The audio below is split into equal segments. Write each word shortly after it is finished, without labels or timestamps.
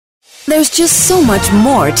There's just so much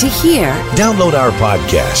more to hear. Download our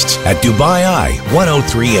podcasts at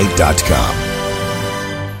DubaiI1038.com.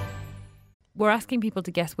 We're asking people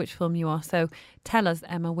to guess which film you are. So tell us,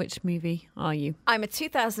 Emma, which movie are you? I'm a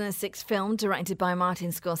 2006 film directed by Martin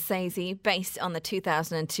Scorsese, based on the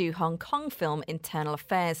 2002 Hong Kong film Internal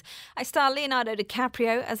Affairs. I star Leonardo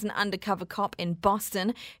DiCaprio as an undercover cop in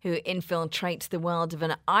Boston who infiltrates the world of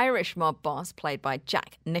an Irish mob boss played by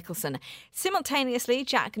Jack Nicholson. Simultaneously,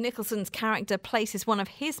 Jack Nicholson's character places one of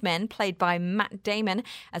his men, played by Matt Damon,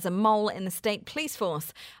 as a mole in the state police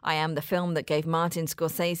force. I am the film that gave Martin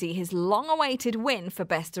Scorsese his long-awaited win for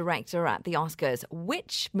Best Director at the Oscars.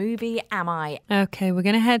 Which movie am I? Okay, we're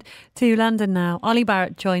going to head to London now. Olly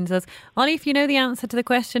Barratt joins us. Olly, if you know the answer to the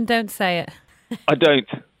question, don't say it. I don't.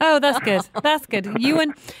 Oh, that's good. That's good. You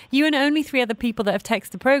and only three other people that have texted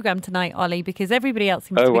the programme tonight, Olly, because everybody else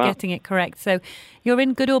seems to be getting it correct. So you're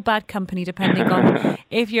in good or bad company, depending on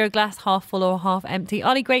if you're a glass half full or half empty.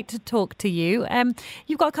 Olly, great to talk to you.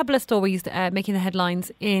 You've got a couple of stories making the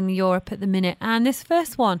headlines in Europe at the minute. And this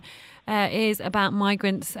first one is about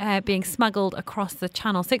migrants being smuggled across the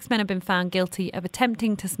Channel. 6 men have been found guilty of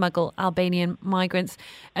attempting to smuggle Albanian migrants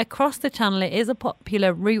across the Channel. It is a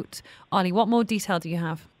popular route. Olly, what more detail do you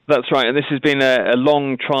have? That's right, and this has been a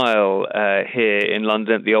long trial here in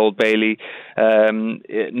London at the Old Bailey. 9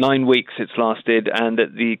 weeks it's lasted, and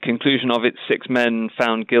at the conclusion of it, 6 men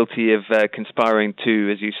found guilty of conspiring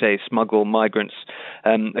to, as you say, smuggle migrants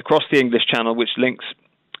across the English Channel, which links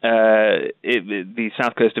the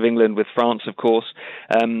south coast of England with France, of course,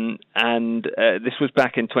 and this was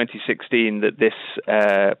back in 2016 that this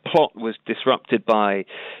plot was disrupted by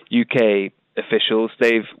UK officials.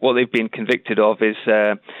 What they've been convicted of is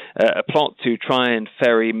a plot to try and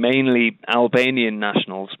ferry mainly Albanian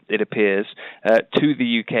nationals, it appears, to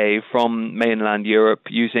the UK from mainland Europe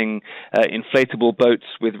using inflatable boats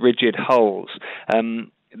with rigid hulls.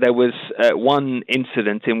 There was one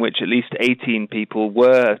incident in which at least 18 people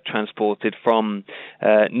were transported from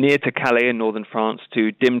near to Calais in northern France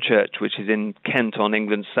to Dymchurch, which is in Kent on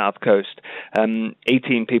England's south coast.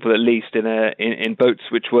 18 people at least in boats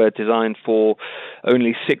which were designed for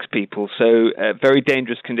only 6 people. So very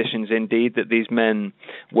dangerous conditions indeed that these men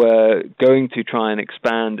were going to try and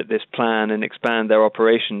expand this plan and expand their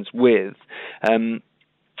operations with.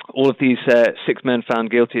 All of these 6 men found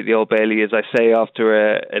guilty at the Old Bailey, as I say, after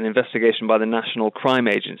an investigation by the National Crime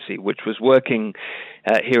Agency, which was working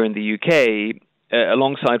here in the UK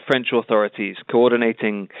alongside French authorities,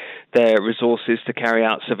 coordinating their resources to carry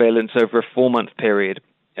out surveillance over a 4-month period.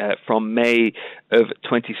 From May of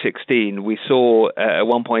 2016, we saw at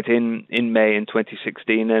one point in May in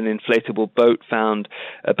 2016 an inflatable boat found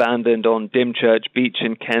abandoned on Dymchurch Beach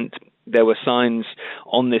in Kent. There were signs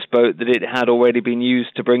on this boat that it had already been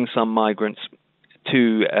used to bring some migrants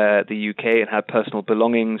to the UK. It had personal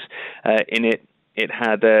belongings in it. It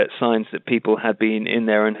had signs that people had been in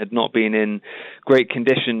there and had not been in great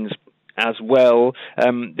conditions as well.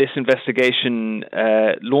 This investigation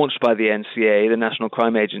launched by the NCA, the National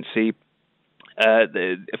Crime Agency,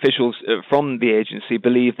 the officials from the agency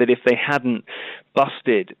believe that if they hadn't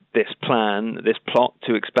busted this plan, this plot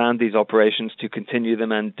to expand these operations, to continue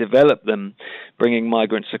them and develop them, bringing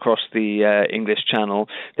migrants across the English Channel,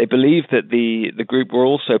 they believe that the group were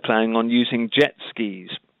also planning on using jet skis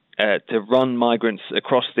to run migrants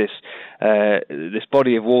across this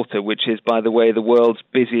body of water, which is, by the way, the world's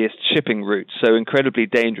busiest shipping route. So incredibly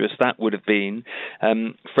dangerous that would have been.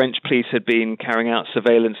 French police had been carrying out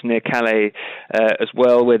surveillance near Calais as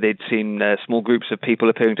well, where they'd seen small groups of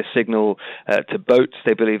people appearing to signal to boats.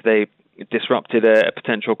 They believe they disrupted a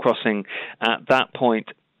potential crossing at that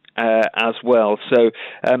point as well. So,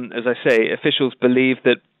 as I say, officials believe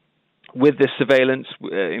that with this surveillance,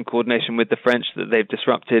 in coordination with the French, that they've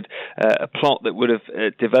disrupted a plot that would have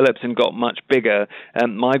developed and got much bigger.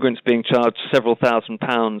 Migrants being charged several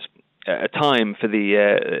 £1,000s a time for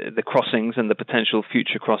the crossings and the potential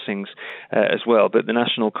future crossings as well. But the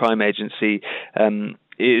National Crime Agency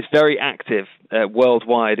is very active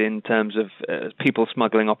worldwide in terms of people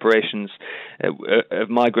smuggling operations of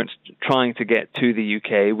migrants trying to get to the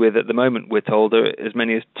UK, with, at the moment, we're told, as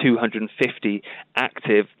many as 250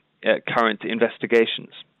 active current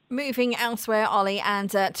investigations. Moving elsewhere, Olly,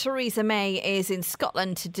 and Theresa May is in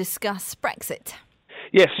Scotland to discuss Brexit.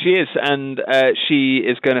 Yes, she is, and she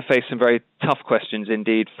is going to face some very tough questions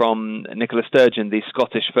indeed from Nicola Sturgeon, the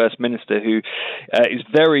Scottish First Minister, who is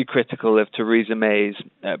very critical of Theresa May's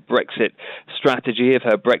Brexit strategy, of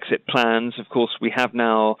her Brexit plans. Of course, we have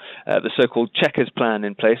now the so-called Chequers plan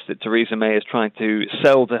in place that Theresa May is trying to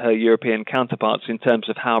sell to her European counterparts in terms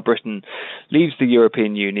of how Britain leaves the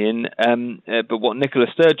European Union. But what Nicola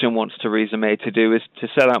Sturgeon wants Theresa May to do is to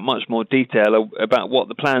set out much more detail about what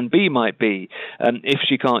the plan B might be if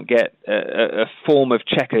she can't get a form of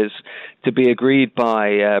Chequers to be agreed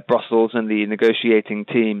by Brussels and the negotiating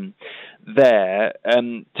team there.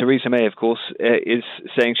 Theresa May, of course, is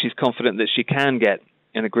saying she's confident that she can get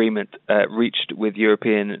an agreement reached with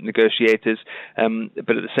European negotiators,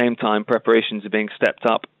 but at the same time, preparations are being stepped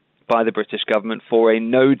up by the British government for a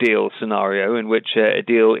no-deal scenario in which a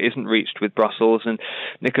deal isn't reached with Brussels, and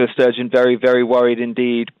Nicola Sturgeon very, very worried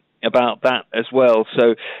indeed about that as well.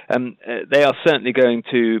 So they are certainly going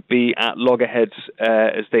to be at loggerheads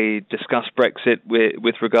as they discuss Brexit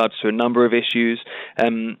with regards to a number of issues.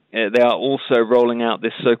 They are also rolling out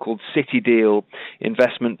this so-called City Deal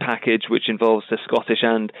investment package, which involves the Scottish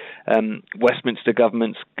and Westminster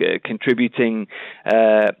governments contributing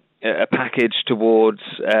a package towards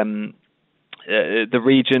the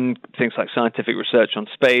region, things like scientific research on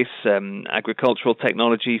space, agricultural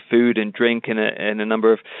technology, food and drink in a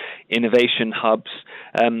number of innovation hubs,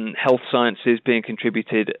 health sciences being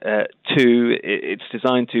contributed to. It's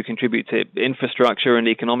designed to contribute to infrastructure and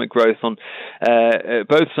economic growth on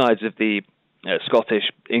both sides of the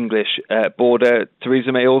Scottish-English border.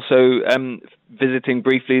 Theresa May also visiting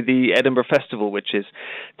briefly the Edinburgh Festival, which is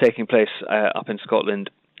taking place up in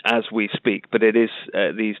Scotland as we speak, but it is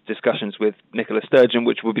these discussions with Nicola Sturgeon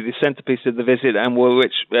which will be the centrepiece of the visit, and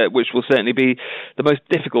which will certainly be the most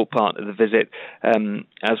difficult part of the visit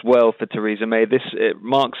as well for Theresa May. This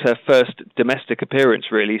marks her first domestic appearance,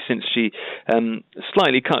 really, since she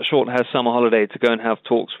slightly cut short her summer holiday to go and have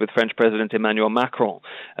talks with French President Emmanuel Macron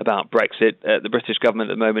about Brexit. The British government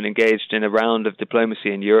at the moment engaged in a round of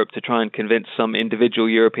diplomacy in Europe to try and convince some individual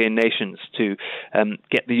European nations to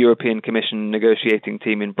get the European Commission negotiating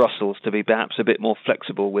team in Brussels to be perhaps a bit more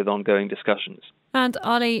flexible with ongoing discussions. And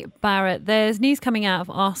Olly Barratt, there's news coming out of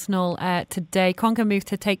Arsenal today. Kroenke moved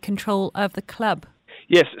to take control of the club.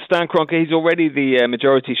 Yes, Stan Kroenke, he's already the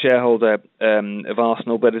majority shareholder of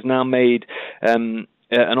Arsenal, but has now made an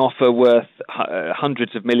offer worth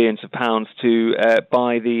hundreds of millions of pounds to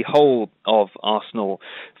buy the whole of Arsenal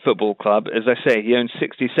Football Club. As I say, he owns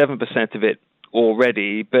 67% of it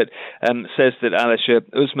already, but says that Alisher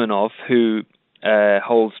Usmanov, who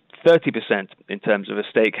holds 30% in terms of a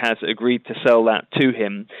stake, has agreed to sell that to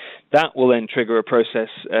him. That will then trigger a process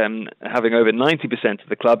having over 90% of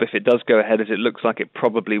the club, if it does go ahead, as it looks like it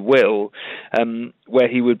probably will, where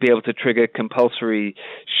he would be able to trigger compulsory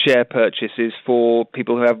share purchases for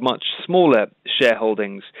people who have much smaller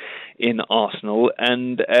shareholdings in Arsenal,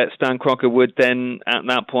 and Stan Kroenke would then, at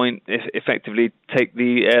that point, effectively take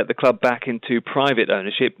the club back into private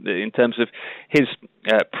ownership. In terms of his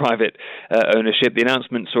private ownership, the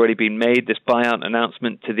announcement's already been made, this buyout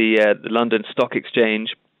announcement to the London Stock Exchange.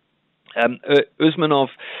 Usmanov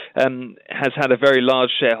has had a very large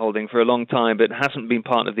shareholding for a long time, but hasn't been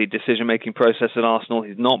part of the decision-making process at Arsenal.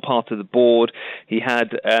 He's not part of the board. He had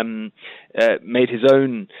made his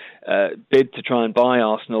own bid to try and buy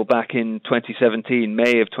Arsenal back in 2017,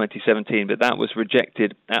 May of 2017, but that was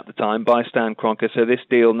rejected at the time by Stan Kroenke. So this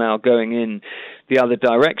deal now going in the other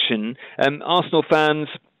direction. Arsenal fans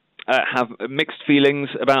have mixed feelings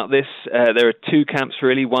about this. There are two camps,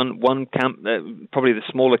 really. One camp, probably the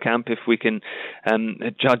smaller camp, if we can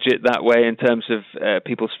judge it that way in terms of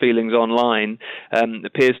people's feelings online,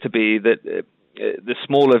 appears to be that the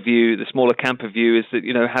smaller camp of view is that,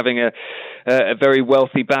 you know, having a very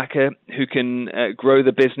wealthy backer who can grow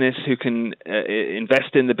the business, who can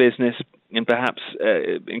invest in the business, and perhaps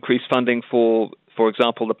increase funding for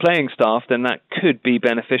example, the playing staff, then that could be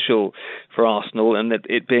beneficial for Arsenal, and that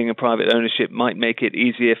it being a private ownership might make it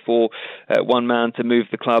easier for one man to move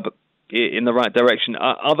the club in the right direction.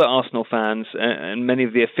 Other Arsenal fans and many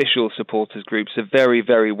of the official supporters groups are very,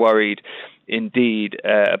 very worried indeed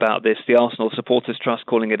about this. The Arsenal Supporters Trust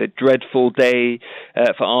calling it a dreadful day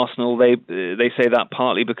for Arsenal. They say that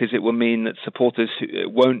partly because it will mean that supporters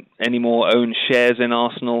won't anymore own shares in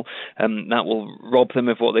Arsenal. That will rob them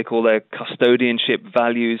of what they call their custodianship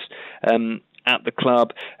values at the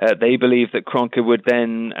club. They believe that Kroenke would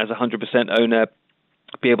then, as 100% owner,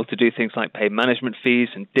 be able to do things like pay management fees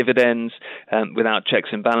and dividends without checks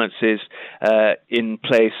and balances in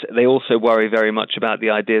place. They also worry very much about the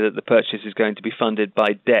idea that the purchase is going to be funded by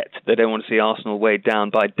debt. They don't want to see Arsenal weighed down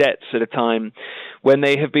by debts at a time when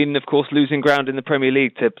they have been, of course, losing ground in the Premier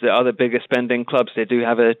League to the other bigger spending clubs. They do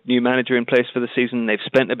have a new manager in place for the season. They've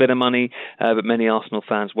spent a bit of money, but many Arsenal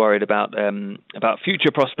fans worried about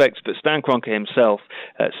future prospects. But Stan Kroenke himself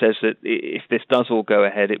says that if this does all go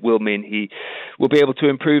ahead, it will mean he will be able to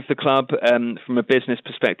improve the club from a business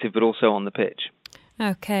perspective, but also on the pitch.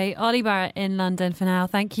 Okay, Olly Barratt in London for now.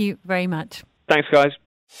 Thank you very much. Thanks, guys.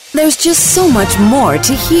 There's just so much more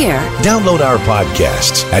to hear. Download our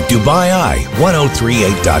podcasts at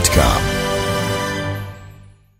DubaiEye1038.com.